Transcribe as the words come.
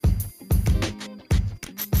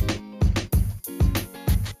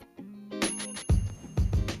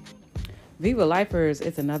Viva Lifers,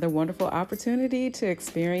 it's another wonderful opportunity to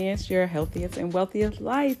experience your healthiest and wealthiest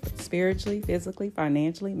life, spiritually, physically,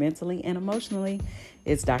 financially, mentally, and emotionally.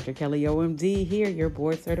 It's Dr. Kelly OMD here, your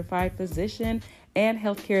board certified physician and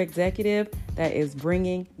healthcare executive that is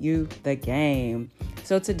bringing you the game.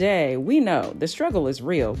 So today, we know the struggle is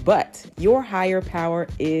real, but your higher power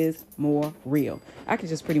is more real. I can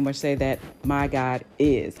just pretty much say that my God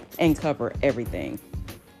is and cover everything.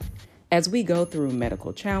 As we go through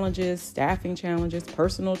medical challenges, staffing challenges,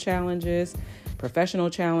 personal challenges, professional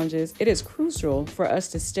challenges, it is crucial for us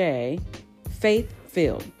to stay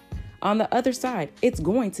faith-filled. On the other side, it's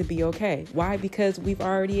going to be okay. Why? Because we've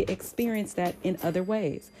already experienced that in other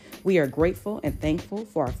ways. We are grateful and thankful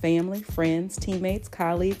for our family, friends, teammates,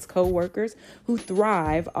 colleagues, co-workers who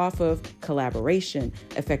thrive off of collaboration,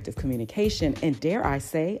 effective communication, and dare I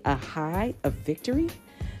say, a high of victory.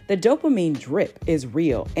 The dopamine drip is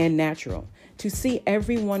real and natural. To see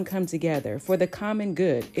everyone come together for the common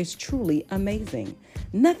good is truly amazing.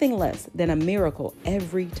 Nothing less than a miracle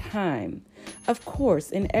every time. Of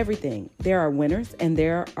course, in everything, there are winners and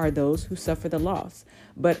there are those who suffer the loss,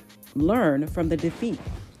 but learn from the defeat.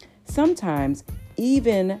 Sometimes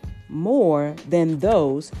even more than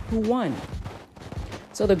those who won.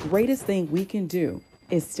 So the greatest thing we can do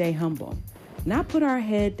is stay humble. Not put our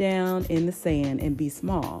head down in the sand and be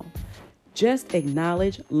small. Just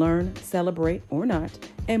acknowledge, learn, celebrate, or not,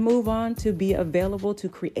 and move on to be available to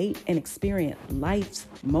create and experience life's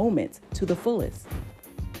moments to the fullest.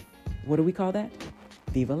 What do we call that?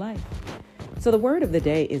 Viva life. So the word of the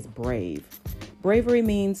day is brave. Bravery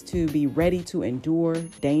means to be ready to endure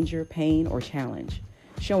danger, pain, or challenge.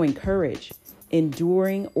 Showing courage,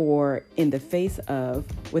 enduring or in the face of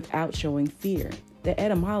without showing fear. The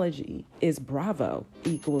etymology is bravo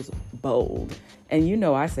equals bold. And you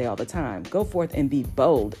know I say all the time, go forth and be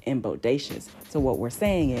bold and bodacious. So what we're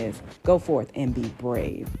saying is go forth and be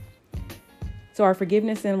brave. So our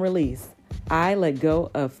forgiveness and release. I let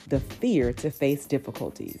go of the fear to face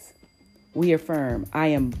difficulties. We affirm I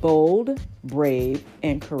am bold, brave,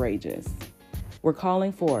 and courageous. We're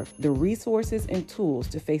calling for the resources and tools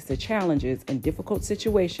to face the challenges and difficult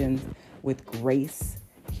situations with grace,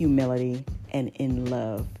 humility, and in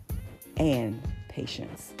love and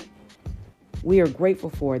patience. We are grateful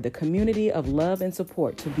for the community of love and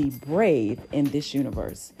support to be brave in this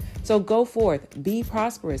universe. So go forth, be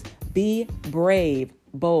prosperous, be brave,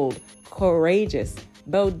 bold, courageous,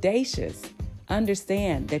 bodacious.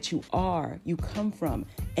 Understand that you come from,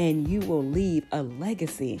 and you will leave a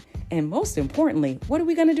legacy. And most importantly, what are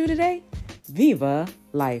we going to do today? Viva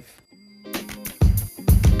life.